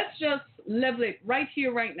 Let's just level it right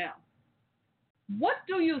here, right now. What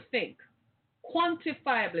do you think,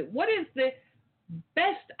 quantifiably, what is the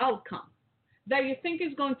best outcome that you think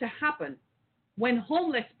is going to happen when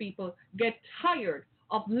homeless people get tired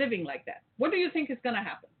of living like that? What do you think is going to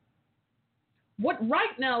happen?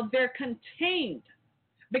 Right now, they're contained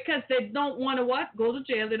because they don't want to what? Go to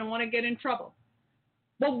jail. They don't want to get in trouble.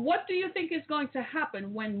 But what do you think is going to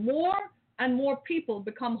happen when more and more people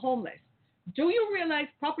become homeless? Do you realize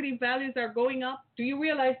property values are going up? Do you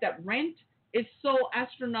realize that rent is so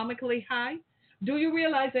astronomically high? Do you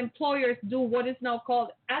realize employers do what is now called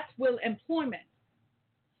at-will employment,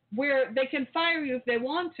 where they can fire you if they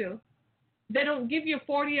want to? They don't give you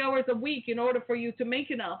 40 hours a week in order for you to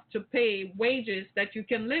make enough to pay wages that you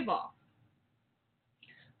can live off.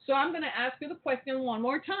 So I'm going to ask you the question one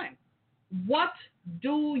more time. What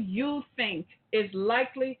do you think is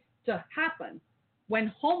likely to happen when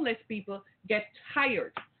homeless people get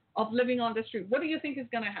tired of living on the street? What do you think is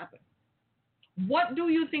going to happen? What do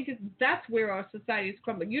you think that's where our society is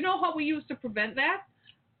crumbling? You know how we used to prevent that?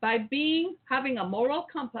 By having a moral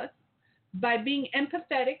compass, by being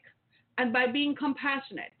empathetic, and by being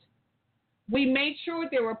compassionate. We made sure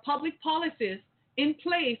there were public policies in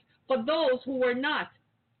place for those who were not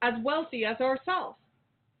as wealthy as ourselves.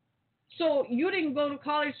 So you didn't go to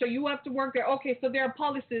college, so you have to work there. Okay, so there are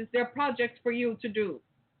policies, there are projects for you to do.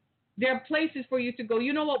 There are places for you to go.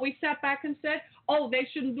 You know what we sat back and said? Oh, they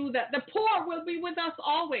shouldn't do that. The poor will be with us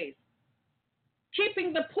always.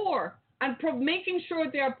 Keeping the poor and making sure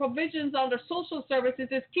there are provisions under social services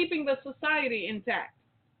is keeping the society intact.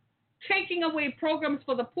 Taking away programs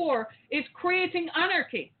for the poor is creating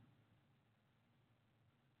anarchy.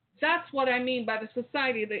 That's what I mean by the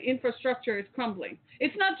society. The infrastructure is crumbling.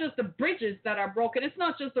 It's not just the bridges that are broken. It's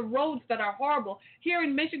not just the roads that are horrible. Here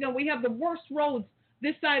in Michigan, we have the worst roads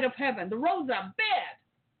this side of heaven. The roads are bad.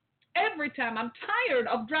 Every time I'm tired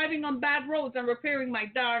of driving on bad roads and repairing my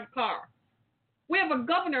darn car. We have a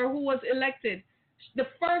governor who was elected. The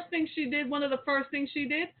first thing she did, one of the first things she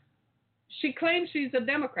did, she claims she's a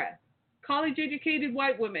Democrat. College-educated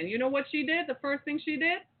white woman. You know what she did? The first thing she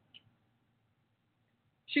did?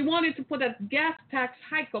 She wanted to put a gas tax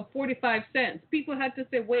hike of 45 cents. People had to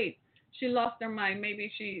say, wait, she lost her mind. Maybe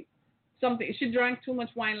she drank too much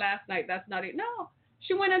wine last night. That's not it. No,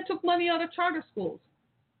 she went and took money out of charter schools.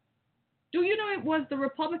 Do you know it was the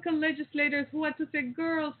Republican legislators who had to say,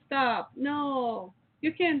 girl, stop. No,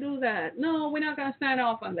 you can't do that. No, we're not going to sign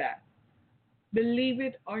off on that. Believe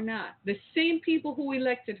it or not, the same people who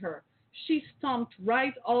elected her, she stomped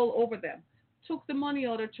right all over them, took the money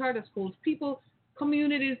out of charter schools,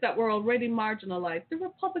 communities that were already marginalized. The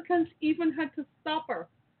Republicans even had to stop her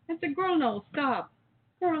and say, girl, no, stop.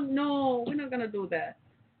 Girl, no, we're not going to do that.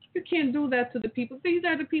 You can't do that to the people. These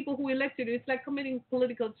are the people who elected you. It's like committing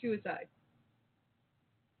political suicide.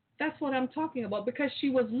 That's what I'm talking about, because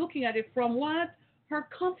she was looking at it from what? Her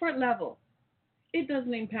comfort level. It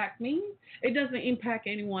doesn't impact me. It doesn't impact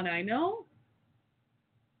anyone I know.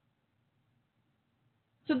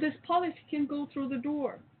 So this policy can go through the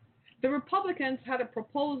door. The Republicans had a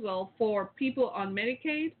proposal for people on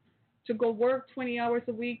Medicaid to go work 20 hours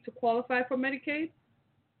a week to qualify for Medicaid.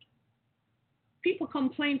 People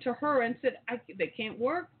complained to her and said, they can't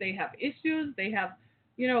work, they have issues, they have,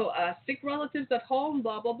 sick relatives at home,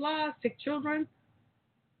 blah, blah, blah, sick children.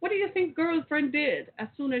 What do you think girlfriend did as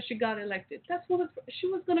soon as she got elected? She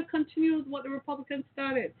was going to continue with what the Republicans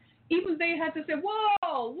started. Even they had to say,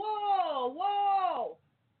 whoa, whoa, whoa.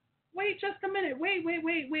 Wait just a minute. Wait.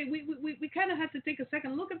 We kind of have to take a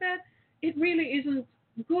second look at that. It really isn't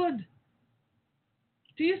good.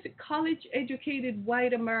 Do you see college-educated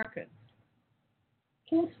white Americans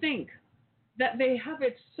who think that they have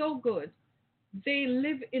it so good, they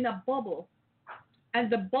live in a bubble, and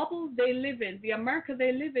the bubble they live in, the America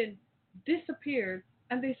they live in, disappeared,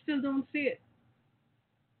 and they still don't see it?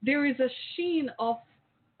 There is a sheen of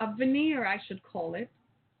a veneer, I should call it,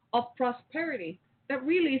 of prosperity that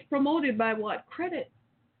really is promoted by what? Credit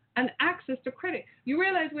and access to credit. You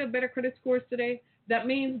realize we have better credit scores today? That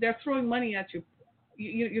means they're throwing money at you.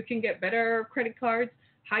 You can get better credit cards,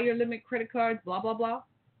 higher limit credit cards, blah, blah, blah.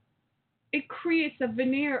 It creates a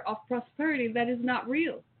veneer of prosperity that is not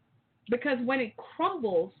real. Because when it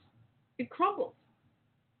crumbles, it crumbles.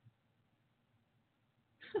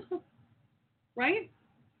 Right?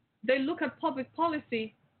 They look at public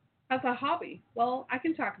policy as a hobby. Well, I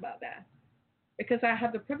can talk about that because I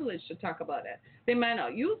have the privilege to talk about it. They might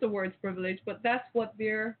not use the words privilege, but that's what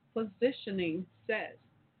their positioning says.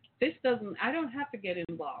 I don't have to get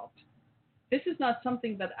involved. This is not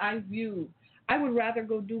something that I view. I would rather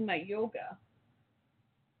go do my yoga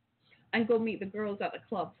and go meet the girls at the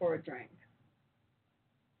club for a drink.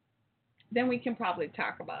 Then we can probably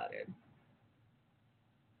talk about it.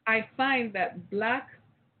 I find that black,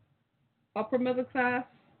 upper middle class,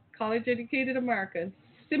 college-educated Americans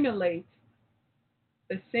simulate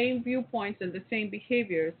the same viewpoints and the same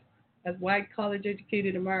behaviors as white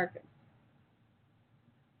college-educated Americans.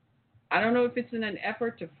 I don't know if it's in an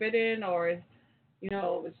effort to fit in or, it's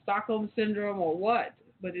Stockholm Syndrome or what,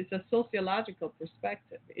 but it's a sociological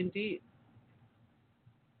perspective, indeed.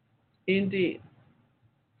 Indeed.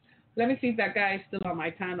 Let me see if that guy is still on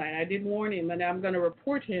my timeline. I did warn him, and I'm going to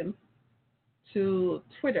report him to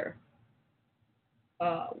Twitter.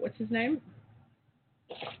 What's his name?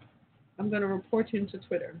 I'm going to report him to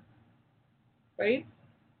Twitter. Right?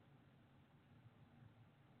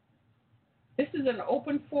 This is an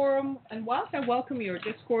open forum, and whilst I welcome your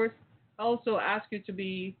discourse, I also ask you to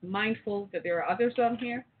be mindful that there are others on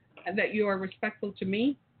here, and that you are respectful to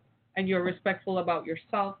me, and you're respectful about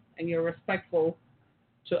yourself, and you're respectful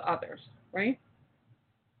to others, right?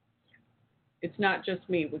 It's not just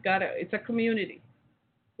me. It's a community.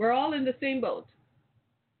 We're all in the same boat.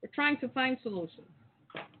 We're trying to find solutions.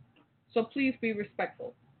 So please be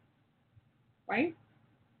respectful, right?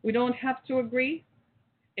 We don't have to agree.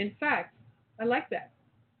 In fact, I like that.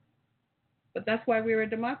 But that's why we're a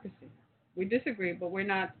democracy. We disagree, but we're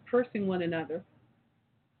not cursing one another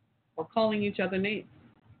or calling each other names.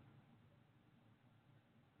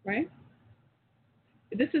 Right?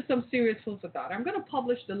 This is some serious food for thought. I'm going to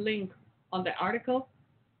publish the link on the article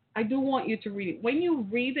I do want you to read it. When you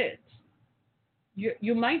read it,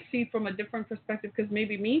 you might see from a different perspective, because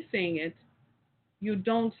maybe me saying it, you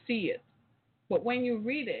don't see it. But when you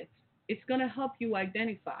read it, it's going to help you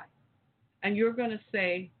identify. And you're going to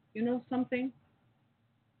say, you know something?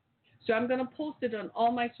 So I'm going to post it on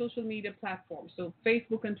all my social media platforms. So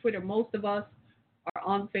Facebook and Twitter. Most of us are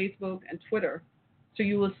on Facebook and Twitter. So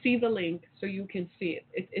you will see the link so you can see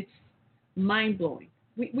it. It's mind-blowing.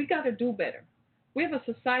 We got to do better. We have a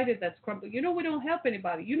society that's crumbling. You know, we don't help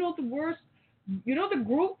anybody. You know the worst, you know the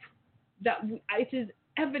group that it is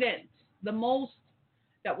evident the most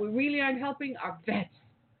that we really aren't helping are vets.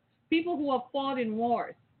 People who have fought in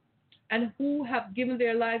wars and who have given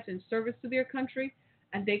their lives in service to their country,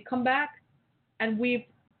 and they come back, and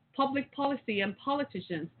public policy and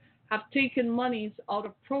politicians have taken monies out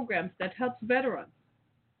of programs that helps veterans.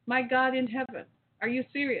 My God in heaven, are you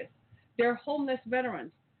serious? They're homeless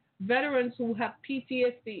veterans, veterans who have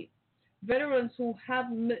PTSD, veterans who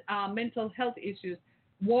have mental health issues.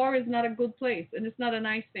 War is not a good place, and it's not a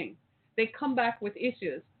nice thing. They come back with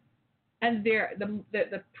issues, and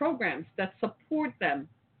the programs that support them,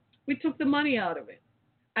 we took the money out of it.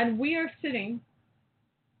 And we are sitting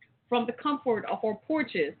from the comfort of our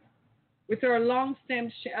porches with our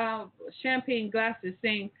long-stemmed champagne glasses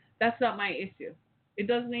saying, that's not my issue. It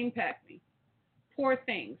doesn't impact me. Poor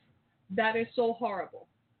things. That is so horrible.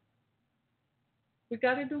 We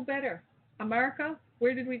got to do better. America,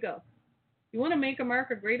 where did we go? You want to make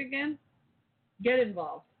America great again? Get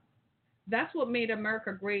involved. That's what made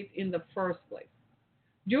America great in the first place.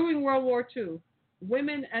 During World War II,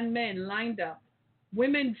 women and men lined up.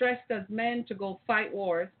 Women dressed as men to go fight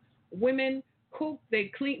wars. Women cooked,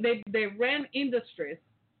 they cleaned, they ran industries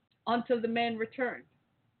until the men returned.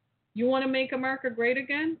 You want to make America great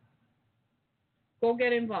again? Go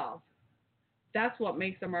get involved. That's what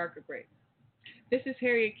makes America great. This is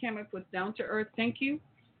Harriet Kemick with Down to Earth. Thank you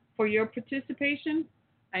for your participation.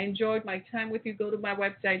 I enjoyed my time with you. Go to my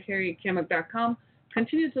website, harrietkemick.com.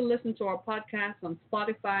 Continue to listen to our podcast on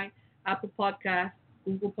Spotify, Apple Podcasts,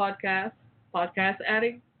 Google Podcasts, Podcast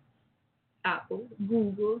Addict, Apple,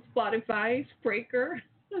 Google, Spotify, Breaker,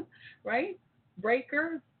 right?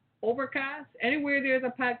 Breaker, Overcast, anywhere there's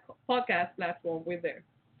a podcast platform, we're there,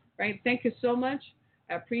 right? Thank you so much.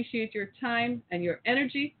 I appreciate your time and your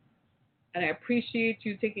energy, and I appreciate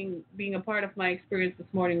you being a part of my experience this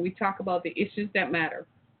morning. We talk about the issues that matter.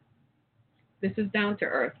 This is Down to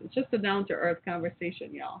Earth. It's just a Down to Earth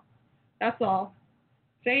conversation, y'all. That's all.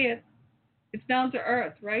 Say it. It's down to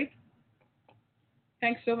earth, right?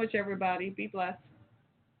 Thanks so much, everybody. Be blessed.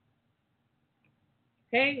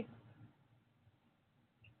 Hey.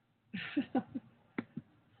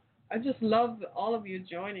 I just love all of you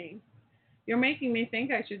joining. You're making me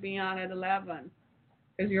think I should be on at 11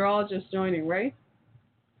 because you're all just joining, right?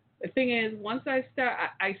 The thing is, once I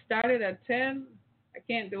started at 10, I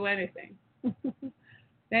can't do anything.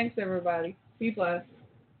 Thanks, everybody. Be blessed.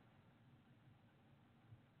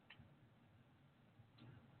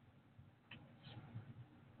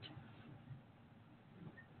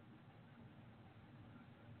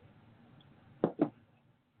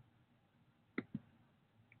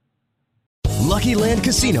 Lucky Land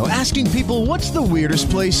Casino, asking people, what's the weirdest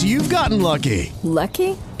place you've gotten lucky?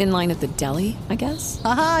 Lucky? In line at the deli, I guess?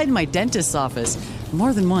 Aha, in my dentist's office.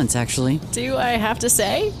 More than once, actually. Do I have to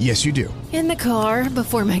say? Yes, you do. In the car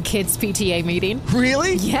before my kids' PTA meeting.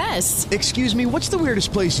 Really? Yes. Excuse me, what's the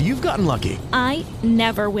weirdest place you've gotten lucky? I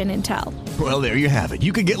never win and tell. Well, there you have it.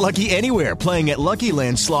 You can get lucky anywhere, playing at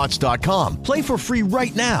LuckyLandSlots.com. Play for free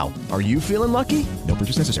right now. Are you feeling lucky? No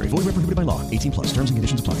purchase necessary. Void where prohibited by law. 18+. Terms and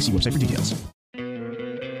conditions apply. See website for details.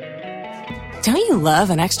 Don't you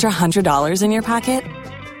love an extra $100 in your pocket?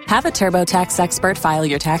 Have a TurboTax expert file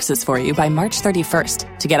your taxes for you by March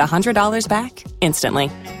 31st to get $100 back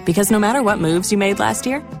instantly. Because no matter what moves you made last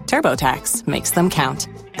year, TurboTax makes them count.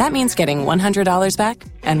 That means getting $100 back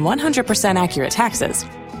and 100% accurate taxes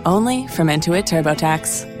only from Intuit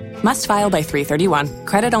TurboTax. Must file by 3/31.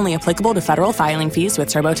 Credit only applicable to federal filing fees with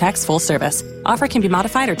TurboTax full service. Offer can be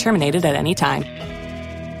modified or terminated at any time.